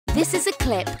This is a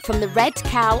clip from the Red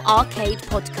Cow Arcade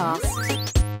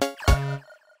podcast.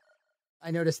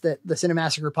 I noticed that the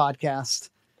Cinemassacre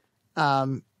podcast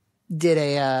did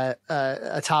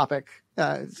a topic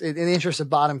in the interest of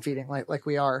bottom feeding, like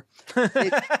we are.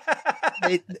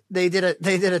 They did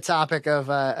a topic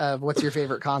of what's your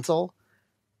favorite console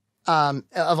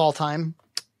of all time.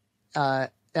 I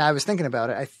was thinking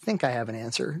about it. I think I have an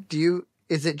answer.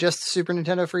 Is it just Super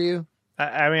Nintendo for you?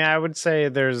 I mean, I would say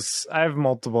I have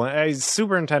multiple.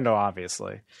 Super Nintendo,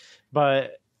 obviously,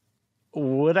 but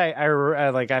would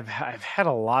I've had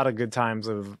a lot of good times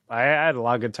I had a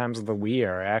lot of good times with the Wii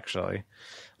era, actually.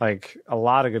 Like a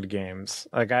lot of good games.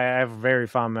 Like I have very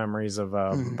fond memories of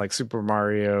like Super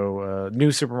Mario,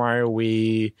 new Super Mario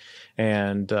Wii,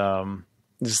 and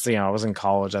just I was in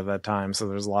college at that time, so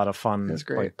there was a lot of fun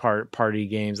like party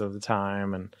games at the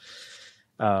time,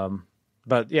 and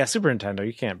but yeah, Super Nintendo,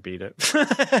 you can't beat it.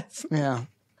 Yeah.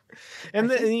 And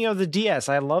the DS,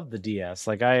 I love the DS.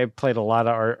 Like I played a lot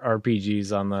of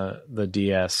RPGs on the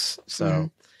DS, so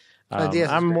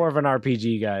I'm more of an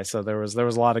RPG guy. So there was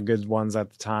a lot of good ones at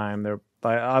the time.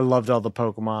 I loved all the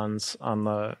Pokemons on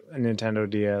the Nintendo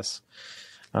DS.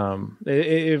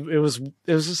 It was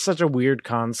just such a weird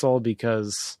console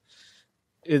because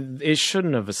it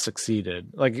shouldn't have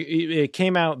succeeded. Like it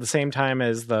came out at the same time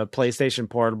as the PlayStation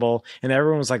Portable, and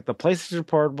everyone was like, the PlayStation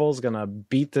Portable is gonna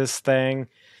beat this thing.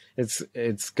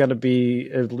 It's gonna be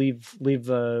leave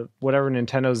the whatever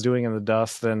Nintendo's doing in the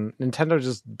dust, and Nintendo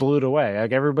just blew it away.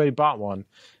 Like everybody bought one,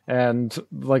 and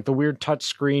like the weird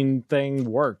touchscreen thing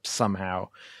worked somehow.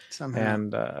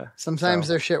 And sometimes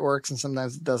their shit works and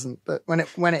sometimes it doesn't. But when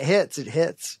it hits, it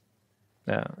hits.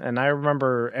 Yeah, and I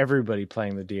remember everybody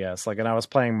playing the DS. Like, and I was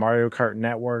playing Mario Kart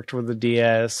Networked with the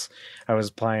DS. I was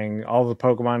playing all the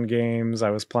Pokemon games. I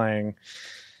was playing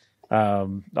all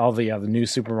the new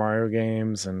Super Mario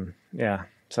games, and yeah.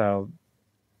 So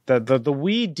the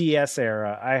Wii DS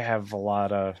era, I have a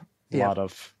lot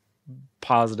of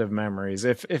positive memories.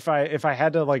 If I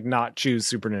had to like not choose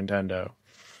Super Nintendo,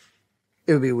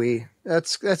 it would be Wii.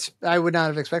 That's I would not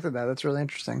have expected that. That's really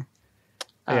interesting.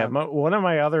 Yeah, one of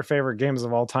my other favorite games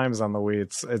of all time is on the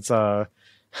Wii.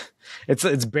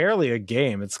 It's barely a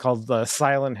game. It's called the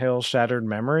Silent Hill Shattered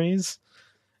Memories,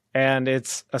 and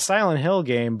it's a Silent Hill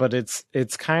game, but it's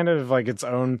kind of like its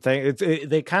own thing.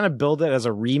 They kind of build it as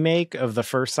a remake of the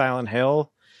first Silent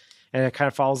Hill, and it kind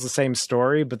of follows the same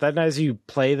story. But then as you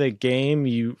play the game,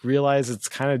 you realize it's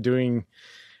kind of doing.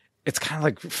 It's kind of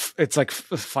like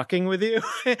fucking with you.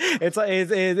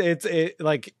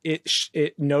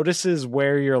 It notices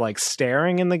where you're like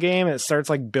staring in the game. It starts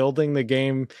like building the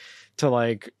game to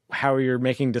like how you're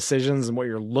making decisions and what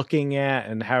you're looking at,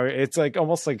 and how it's like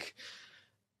almost like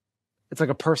it's like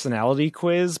a personality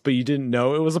quiz, but you didn't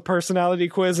know it was a personality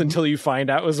quiz until you find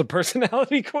out it was a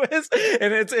personality quiz.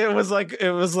 And it was like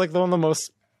one of the most.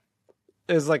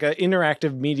 Is like an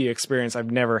interactive media experience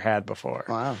I've never had before.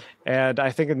 Wow. And I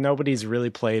think nobody's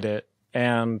really played it.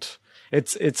 And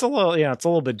it's a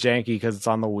little bit janky because it's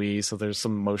on the Wii, so there's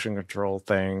some motion control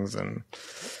things, and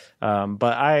but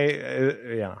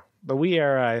the Wii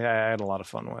era I had a lot of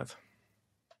fun with.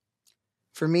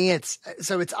 For me, it's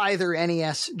either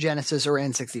NES, Genesis, or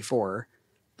N64.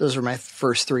 Those were my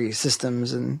first three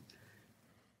systems, and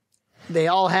they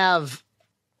all have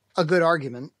a good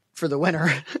argument for the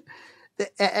winner. The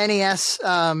NES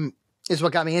is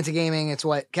what got me into gaming. It's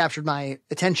what captured my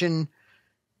attention.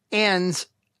 And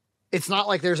it's not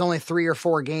like there's only 3 or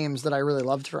 4 games that I really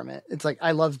loved from it. It's like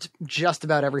I loved just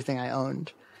about everything I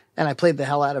owned. And I played the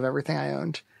hell out of everything I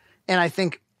owned. And I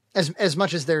think as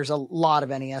much as there's a lot of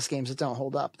NES games that don't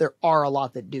hold up, there are a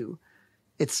lot that do.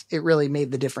 It really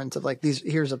made the difference of like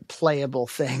here's a playable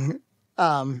thing.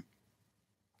 But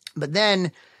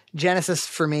then Genesis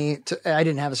for me, I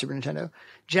didn't have a Super Nintendo.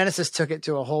 Genesis took it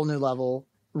to a whole new level.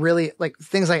 Really, like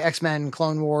things like X-Men,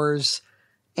 Clone Wars,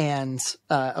 and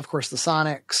of course the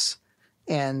Sonics,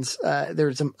 and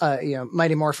there's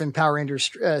Mighty Morphin, Power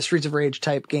Rangers, Streets of Rage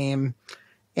type game,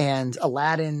 and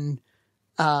Aladdin.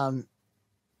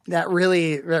 That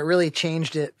really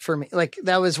changed it for me. Like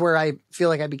that was where I feel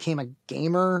like I became a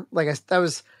gamer. That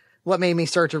was what made me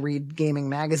start to read gaming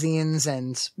magazines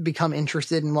and become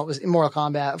interested in what was in Mortal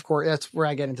Kombat. Of course, that's where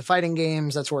I get into fighting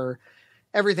games. That's where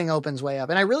everything opens way up.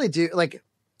 And I really do like,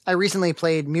 I recently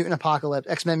played Mutant Apocalypse,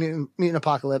 X-Men Mutant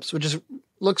Apocalypse, which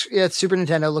it's Super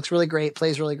Nintendo, looks really great,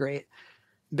 plays really great,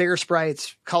 bigger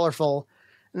sprites, colorful.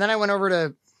 And then I went over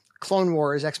to Clone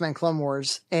Wars, X-Men Clone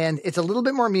Wars, and it's a little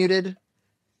bit more muted,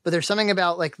 but there's something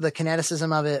about like the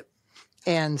kineticism of it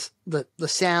and the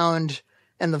sound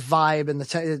and the vibe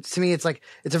and to me, it's like,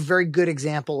 it's a very good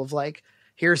example of like,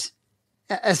 here's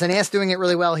SNES doing it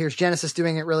really well. Here's Genesis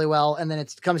doing it really well. And then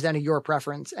it comes down to your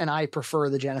preference. And I prefer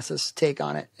the Genesis take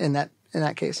on it in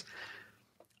that case.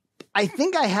 I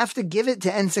think I have to give it to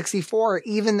N64,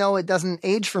 even though it doesn't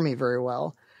age for me very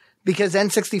well, because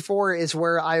N64 is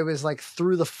where I was like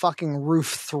through the fucking roof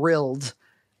thrilled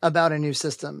about a new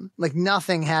system. Like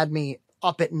nothing had me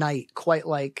up at night quite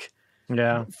like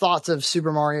thoughts of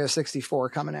Super Mario 64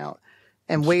 coming out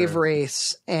and Wave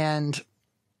Race and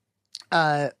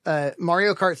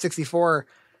Mario Kart 64.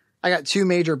 I got 2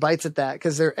 major bites at that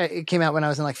because it came out when I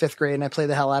was in like 5th grade and I played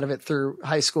the hell out of it through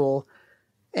high school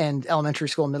and elementary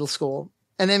school, middle school.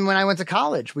 And then when I went to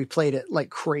college, we played it like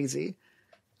crazy.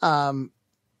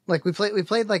 Like we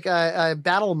played like a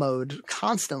battle mode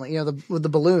constantly, with the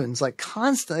balloons, like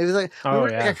constantly. It was like,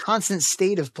 like a constant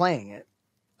state of playing it.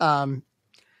 And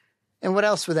what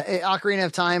else with that? Ocarina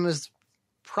of Time was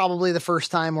probably the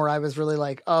first time where I was really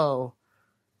like, oh,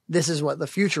 this is what the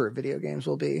future of video games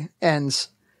will be. And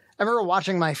I remember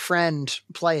watching my friend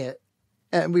play it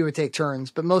and we would take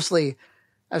turns, but mostly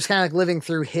I was kind of like living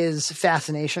through his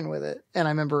fascination with it. And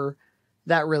I remember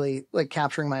that really like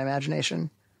capturing my imagination.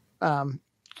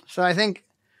 So I think,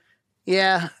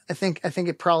 I think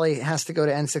it probably has to go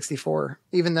to N64,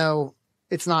 even though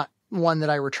it's not one that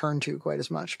I return to quite as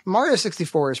much. Mario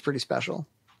 64 is pretty special.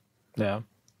 Yeah.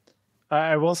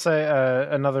 I will say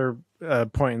another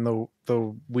point in the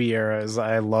Wii era is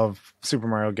I love Super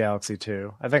Mario Galaxy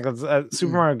 2. I think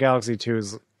Super Mario Galaxy 2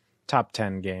 is top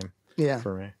 10 game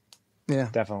for me. Yeah,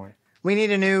 definitely. We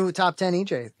need a new top 10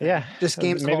 EJ. Yeah, just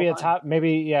games. Maybe a top.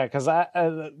 Maybe because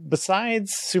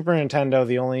besides Super Nintendo,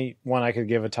 the only one I could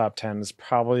give a top 10 is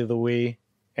probably the Wii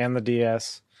and the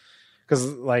DS.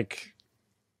 Because like,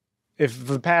 if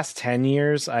the past 10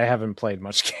 years I haven't played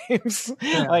much games,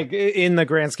 like in the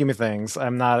grand scheme of things,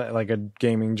 I'm not like a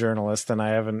gaming journalist, and I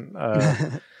haven't.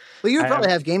 Well, you would probably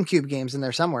have GameCube games in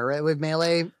there somewhere, right? With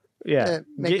Melee. Yeah.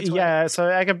 So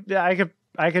I could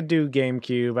do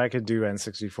GameCube. I could do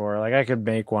N64. Like I could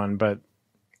make one, but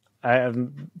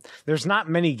there's not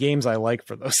many games I like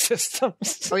for those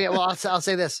systems. Oh yeah. Well, I'll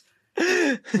say this: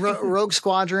 Rogue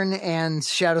Squadron and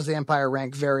Shadows of the Empire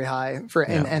rank very high in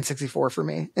N64 for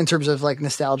me in terms of like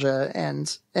nostalgia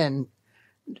and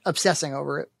obsessing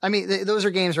over it. I mean, those are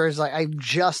games where it's like I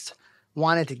just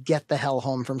wanted to get the hell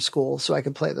home from school so I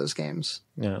could play those games.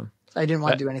 Yeah, I didn't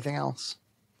want to do anything else.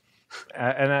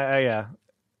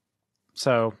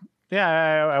 So yeah,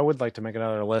 I would like to make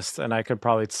another list, and I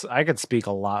could speak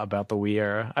a lot about the Wii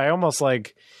era.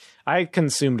 I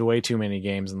consumed way too many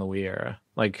games in the Wii era.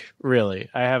 Like really,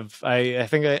 I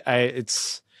think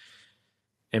it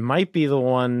might be the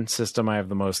one system I have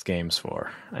the most games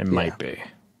for. It might be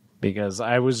because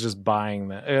I was just buying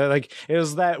that. Like it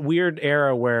was that weird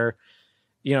era where,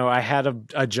 I had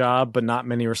a job but not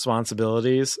many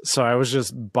responsibilities, so I was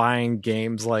just buying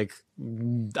games like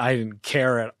I didn't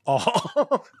care at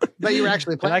all. But you were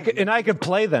actually playing and I could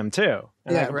play them too.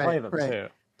 Play them too.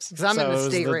 Because I'm in the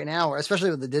state right now,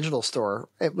 especially with the digital store,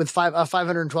 with a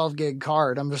 512 gig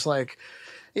card, I'm just like,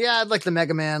 I'd like the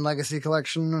Mega Man Legacy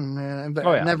Collection, but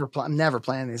I'm never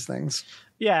playing these things.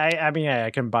 Yeah, I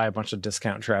can buy a bunch of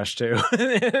discount trash too.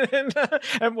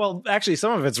 and well, actually,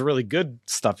 some of it's really good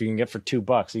stuff you can get for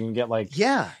 $2. You can get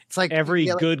it's like every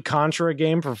good Contra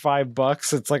game for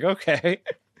 $5. It's like, okay.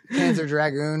 Panzer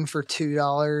Dragoon for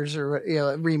 $2 or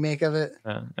a remake of it.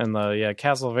 And the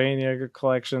Castlevania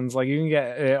collections, like you can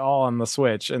get it all on the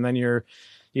Switch, and then you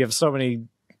have so many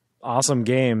awesome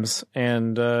games,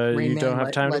 and you don't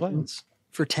have time to play them.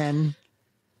 For $10.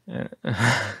 Yeah.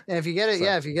 And if you get it,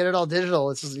 if you get it all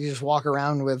digital, you just walk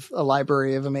around with a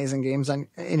library of amazing games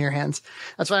in your hands.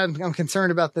 That's why I'm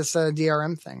concerned about this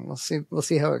DRM thing. We'll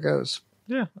see how it goes.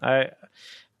 Yeah,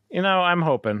 I'm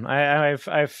hoping.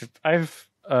 I've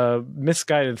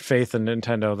misguided faith in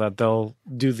Nintendo that they'll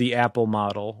do the Apple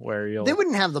model where they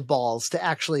wouldn't have the balls to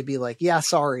actually be like,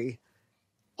 sorry,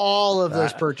 all of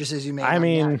those purchases you made on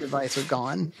the device are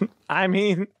gone. I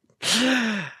mean,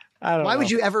 I don't know. Why would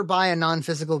you ever buy a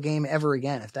non-physical game ever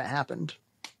again if that happened?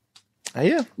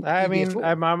 Yeah, I mean,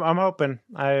 I'm hoping.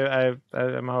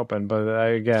 I'm hoping,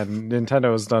 but again,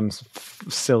 Nintendo has done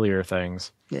sillier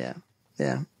things. Yeah,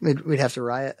 we'd have to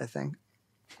riot, I think.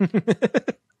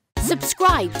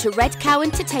 Subscribe to Red Cow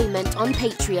Entertainment on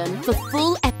Patreon for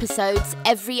full episodes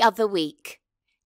every other week.